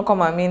 let this not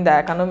come and mean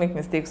that I cannot make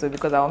mistakes,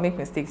 because I will make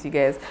mistakes, you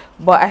guys.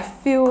 But I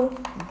feel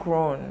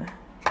grown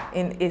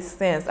in a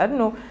sense. I don't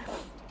know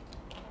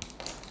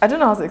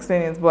how to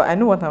explain it, but I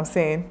know what I'm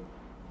saying.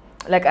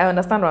 Like, I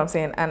understand what I'm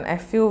saying, and I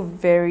feel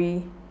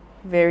very,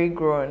 very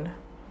grown.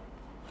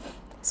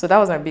 So that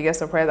was my biggest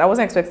surprise. I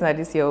wasn't expecting that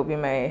this year would be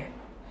my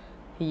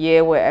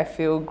year where I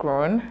feel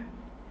grown.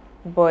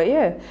 But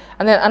yeah.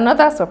 And then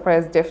another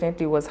surprise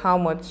definitely was how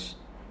much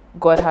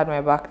God had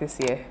my back this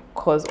year.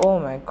 Because, oh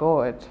my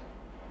God.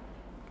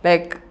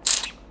 Like,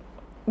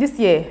 this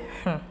year,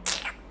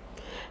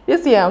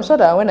 I'm sure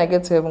that when I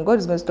get to heaven, God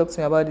is going to talk to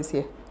me about this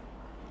year.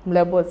 I'm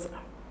like, but,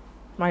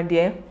 my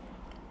dear,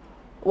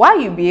 why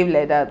you behave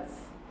like that?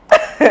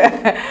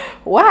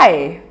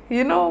 Why?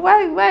 You know,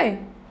 why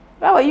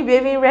were you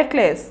behaving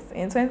reckless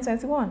in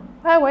 2021?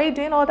 Why were you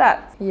doing all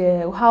that?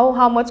 Yeah,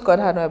 how much God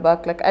had my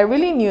back. Like, I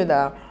really knew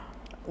that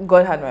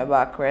God had my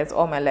back, right,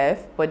 all my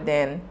life. But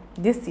then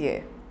this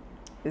year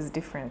is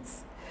different.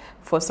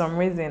 For some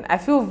reason, I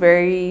feel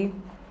very,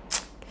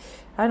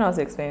 I don't know how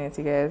to explain it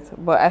to you guys,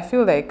 but I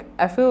feel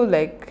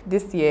like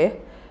this year,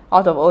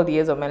 out of all the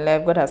years of my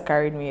life, God has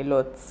carried me a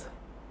lot.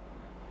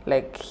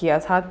 Like, he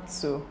has had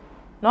to,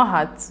 not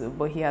had to,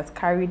 but he has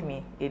carried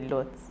me a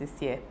lot this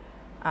year.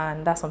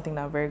 And that's something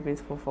that I'm very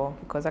grateful for,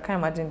 because I can't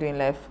imagine doing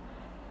life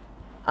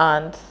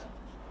and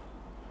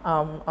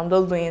I'm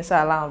just doing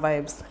inshallah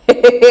vibes.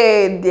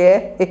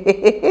 Yeah.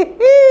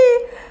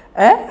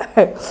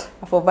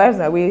 For vibes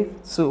my way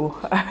to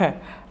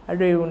I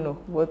don't even know.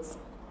 But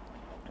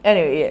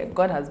anyway, yeah,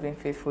 God has been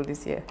faithful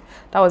this year.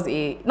 That was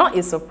not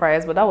a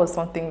surprise, but that was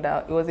something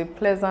that it was a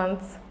pleasant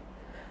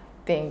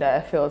thing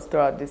that I felt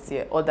throughout this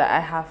year, or that I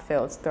have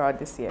felt throughout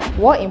this year.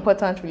 What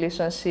important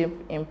relationship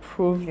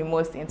improved the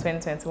most in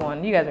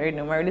 2021? You guys already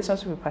know my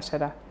relationship with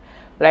Pashada.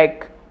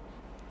 Like,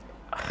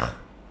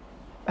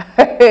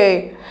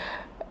 it's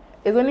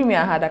only me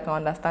and her that can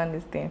understand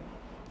this thing.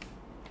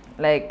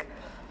 Like,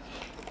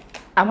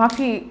 I'm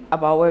happy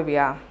about where we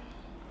are.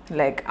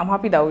 Like, I'm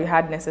happy that we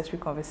had necessary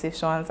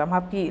conversations.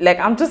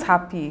 I'm just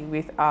happy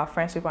with our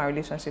friendship and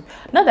relationship.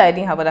 Not that I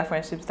didn't have other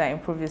friendships that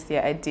improved this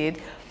year, I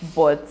did,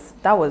 but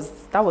that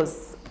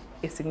was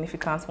a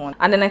significant one.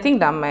 And then I think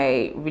that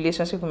my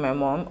relationship with my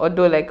mom,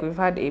 although like we've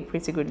had a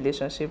pretty good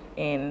relationship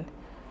in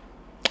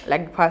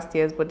like the past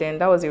years, but then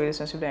that was a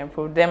relationship that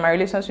improved. Then my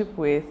relationship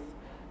with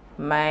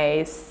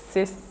my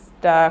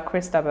sister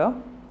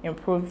Christabel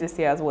improved this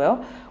year as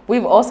well.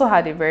 We've also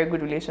had a very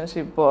good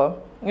relationship,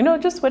 but you know, we're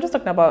just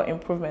talking about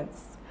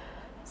improvements.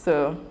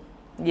 So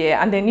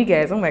yeah, and then you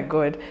guys, oh my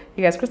God,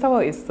 you guys, Christabel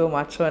is so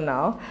mature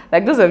now.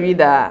 Like, those of you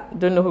that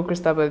don't know who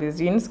Christabel is,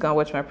 you need to go and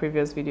watch my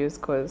previous videos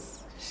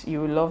because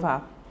you will love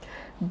her.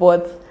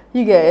 But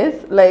you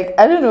guys, like,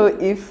 I don't know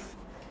if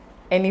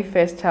any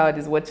first child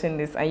is watching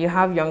this and you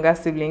have younger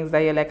siblings that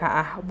you're like,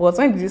 but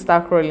when did you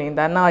start crawling?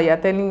 That now you're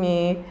telling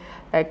me,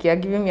 like, you're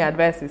giving me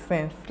advice with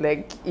sense,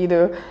 like, you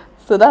know.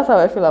 So that's how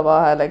I feel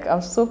about her. Like,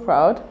 I'm so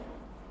proud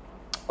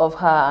of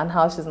her and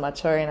how she's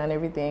maturing and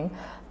everything.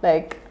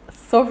 Like,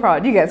 so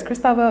proud. You guys,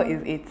 Christabel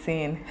is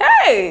 18.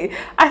 Hey!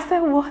 I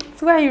said, what?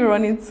 Where are you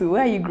running to?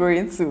 Where are you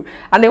growing to?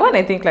 And then when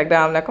I think like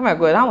that, I'm like, oh my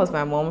God, how must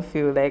my mom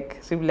feel?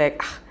 Like, she'll be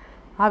like,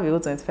 I have a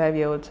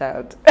 25-year-old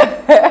child.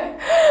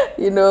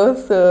 You know,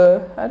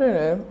 so I don't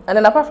know. And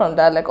then apart from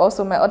that, like,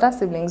 also my other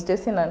siblings,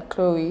 Jason and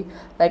Chloe,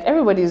 like,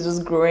 everybody is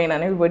just growing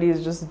and everybody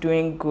is just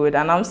doing good.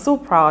 And I'm so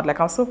proud. Like,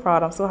 I'm so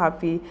proud. I'm so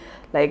happy.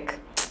 Like,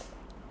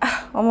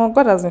 oh my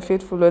God has been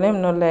faithful. Let me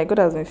know, like, God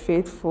has been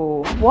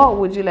faithful. What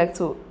would you like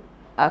to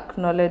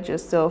acknowledge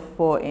yourself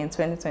for in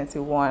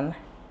 2021?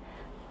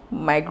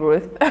 My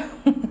growth.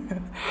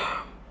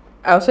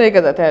 I'm sure you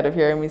guys are tired of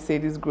hearing me say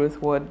this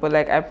growth word, but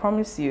like, I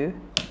promise you,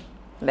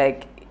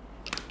 like,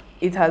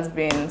 it has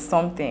been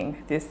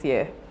something this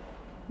year.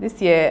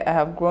 This year, I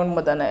have grown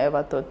more than I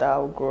ever thought I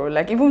would grow.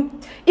 Like,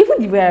 even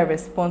the way I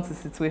respond to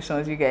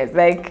situations, you guys,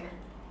 like,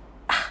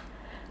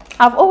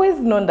 I've always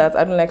known that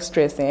I don't like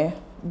stress,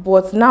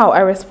 but now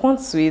I respond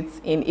to it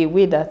in a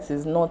way that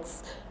is not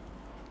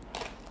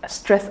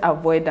stress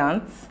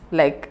avoidant.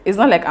 Like, it's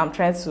not like I'm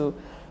trying to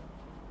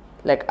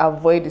like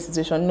avoid the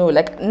situation. No,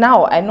 like,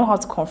 now I know how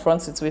to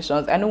confront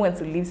situations. I know when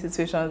to leave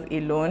situations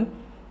alone.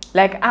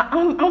 Like,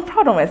 I'm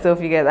proud of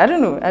myself, you guys. I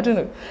don't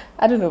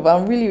know, but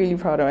I'm really, really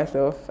proud of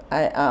myself.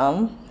 I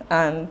am.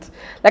 And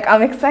like,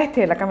 I'm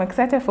excited. Like, I'm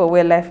excited for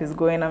where life is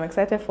going. I'm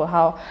excited for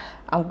how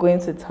I'm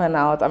going to turn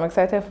out. I'm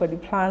excited for the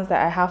plans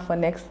that I have for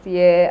next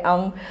year.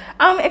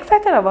 I'm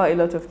excited about a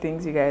lot of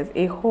things, you guys.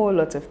 A whole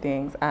lot of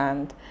things.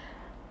 And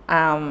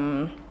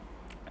I'm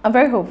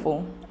very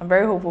hopeful. I'm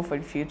very hopeful for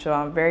the future.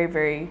 I'm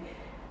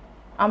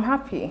I'm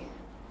happy.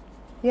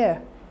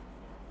 Yeah.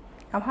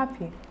 I'm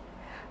happy.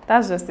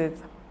 That's just it.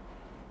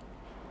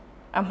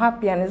 I'm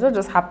happy, and it's not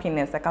just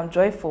happiness. Like, I'm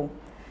joyful.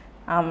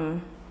 I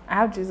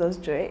have Jesus'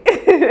 joy.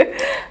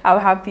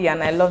 I'm happy,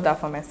 and I love that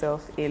for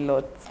myself a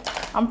lot.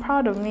 I'm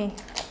proud of me.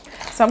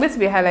 So I'm going to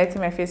be highlighting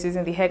my face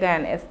using the Hega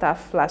and Esther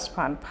Flash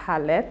Pan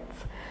palette.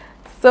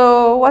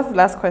 So what's the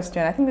last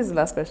question? I think this is the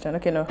last question.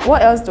 Okay, no.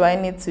 What else do I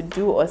need to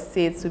do or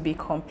say to be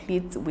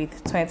complete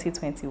with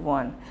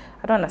 2021?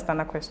 I don't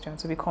understand that question.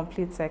 To be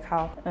complete, like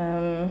how?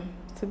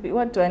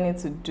 What do I need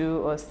to do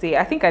or say?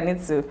 I think I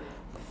need to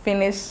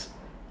finish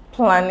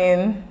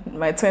planning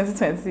my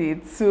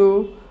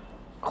 2022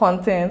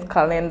 content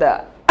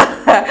calendar.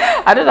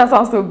 I know that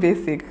sounds so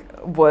basic,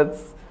 but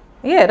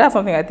yeah, that's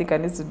something I think I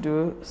need to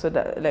do so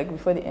that like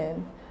before the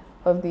end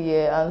of the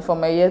year, and for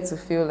my year to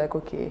feel like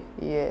okay,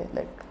 yeah,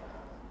 like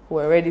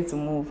we're ready to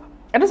move.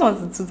 I just want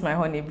to toot my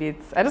horn a bit.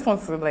 I just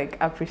want to like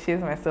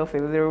appreciate myself a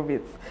little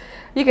bit.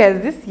 You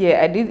guys, this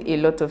year I did a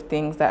lot of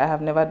things that I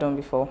have never done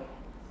before.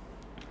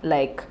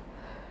 Like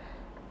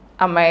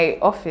at my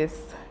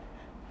office,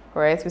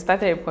 right? We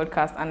started a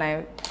podcast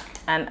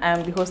and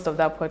I'm the host of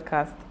that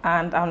podcast,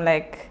 and I'm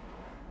like,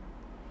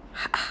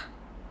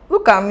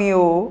 look at me,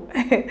 oh,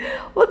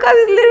 look at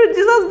this little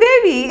Jesus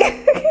baby.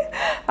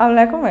 I'm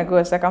like, oh my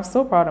gosh, like I'm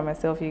so proud of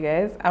myself, you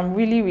guys. I'm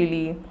really,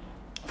 really,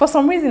 for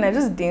some reason, I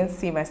just didn't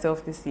see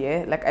myself this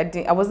year. Like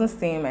I wasn't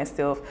seeing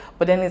myself,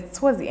 but then it's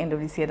towards the end of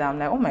this year that I'm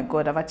like, oh my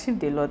God, I've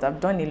achieved a lot, I've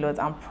done a lot,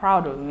 I'm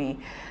proud of me.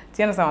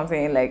 Do you understand what I'm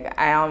saying? Like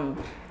I'm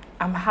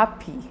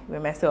happy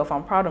with myself,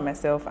 I'm proud of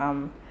myself,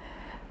 I'm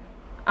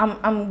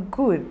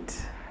good.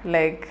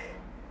 Like,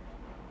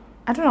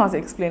 I don't know how to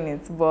explain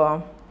it,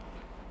 but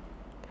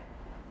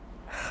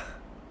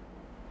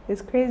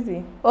it's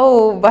crazy.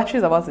 Oh,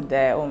 battery's about to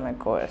die. Oh my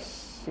gosh,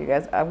 you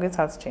guys, I'm going to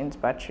have to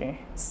change battery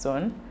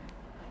soon.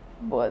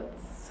 But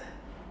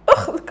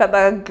oh, look at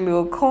that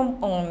glow.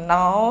 Come on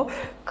now,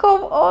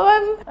 come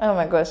on. Oh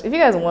my gosh, if you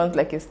guys want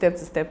like a step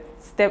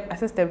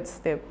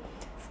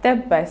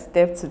by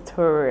step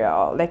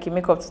tutorial, like a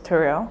makeup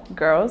tutorial,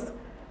 girls,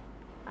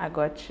 I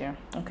got you.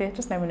 Okay,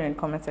 just let me know in the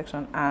comment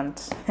section,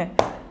 and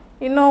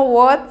you know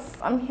what,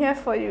 I'm here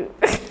for you.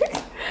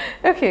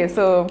 Okay,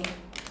 so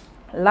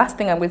last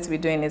thing I'm going to be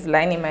doing is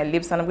lining my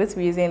lips, and I'm going to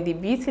be using the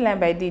Beauty Line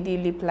by Didi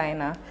lip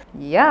liner.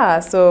 Yeah,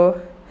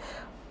 so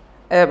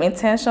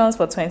intentions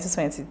for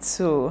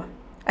 2022.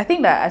 I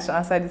think that I should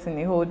answer this in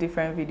a whole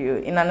different video,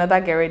 in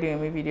another Get Ready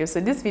With Me video. So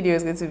this video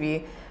is going to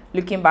be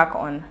looking back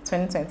on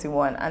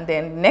 2021, and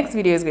then the next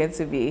video is going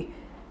to be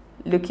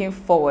looking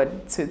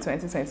forward to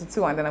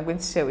 2022, and then I'm going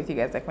to share with you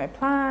guys like my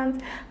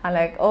plans and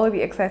like all the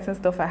exciting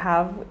stuff I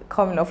have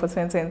coming up for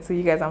 2022.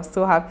 You guys, I'm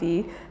so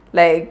happy.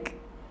 Like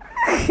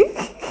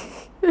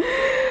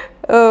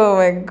oh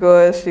my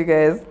gosh, you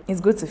guys,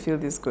 it's good to feel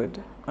this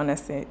good.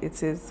 Honestly,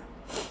 it is.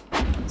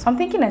 So I'm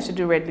thinking I should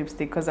do red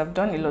lipstick because I've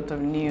done a lot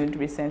of nude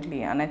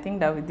recently, and I think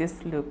that with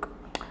this look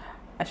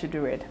I should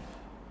do red.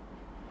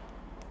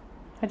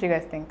 What do you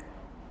guys think?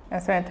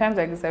 And so in times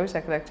like this, I wish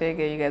I could actually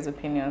get you guys'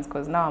 opinions,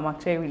 because now I'm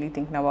actually really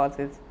thinking about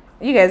it.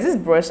 You guys, this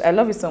brush, I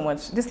love it so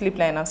much. This lip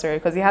liner, sorry,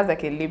 because it has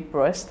like a lip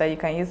brush that you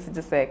can use to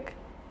just like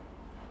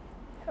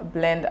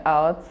blend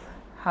out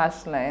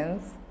harsh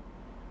lines.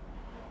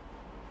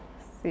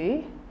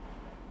 See?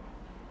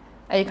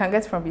 And you can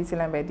get it from Beauty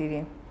Line by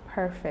Didi.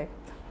 Perfect.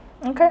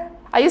 Okay.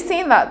 Are you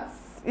seeing that?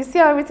 You see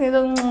how everything is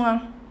you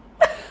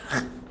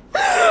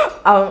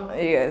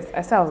guys,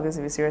 I said I was going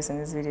to be serious in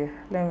this video.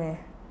 Let me.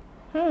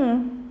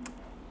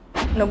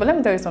 No, but let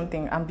me tell you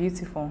something. I'm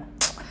beautiful.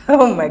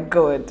 Oh my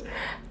God.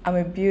 I'm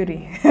a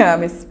beauty.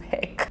 I'm a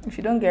speck. If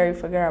you don't get it,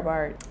 forget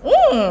about it.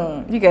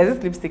 You guys,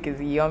 this lipstick is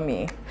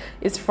yummy.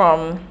 It's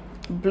from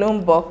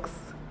Bloombox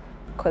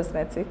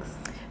Cosmetics.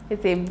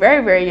 It's a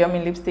very, very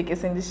yummy lipstick.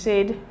 It's in the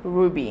shade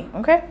Ruby.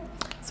 Okay?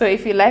 So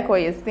if you like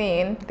what you're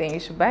seeing, then you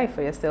should buy it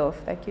for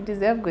yourself. Like, you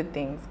deserve good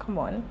things. Come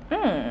on.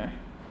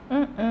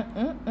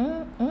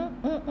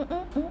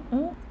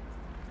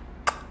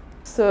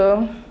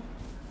 So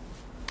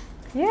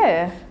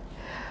yeah,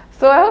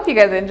 so I hope you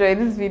guys enjoyed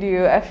this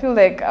video. I feel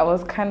like I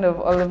was kind of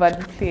all over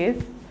the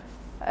place.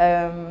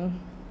 I'm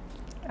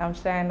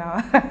shy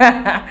now.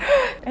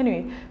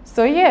 Anyway,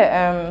 so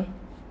yeah,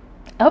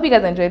 I hope you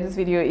guys enjoyed this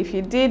video. If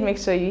you did, make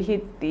sure you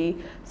hit the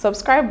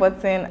subscribe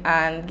button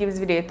and give this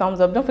video a thumbs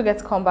up. Don't forget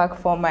to come back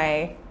for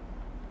my,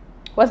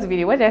 what's the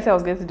video? What did I say I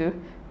was going to do?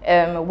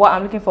 What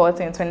I'm looking forward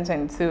to in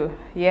 2022.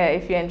 Yeah,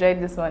 if you enjoyed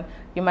this one,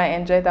 you might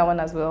enjoy that one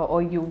as well,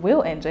 or you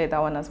will enjoy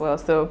that one as well.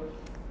 So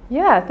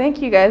yeah,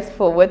 thank you guys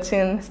for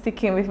watching,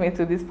 sticking with me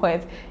to this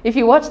point. If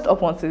you watched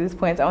up until this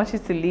point, I want you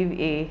to leave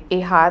a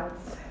heart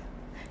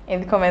in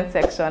the comment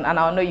section, and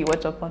I'll know you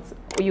watched up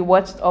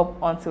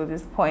until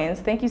this point.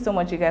 Thank you so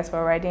much, you guys,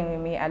 for riding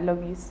with me. I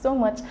love you so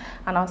much,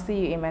 and I'll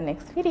see you in my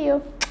next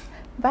video.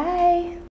 Bye.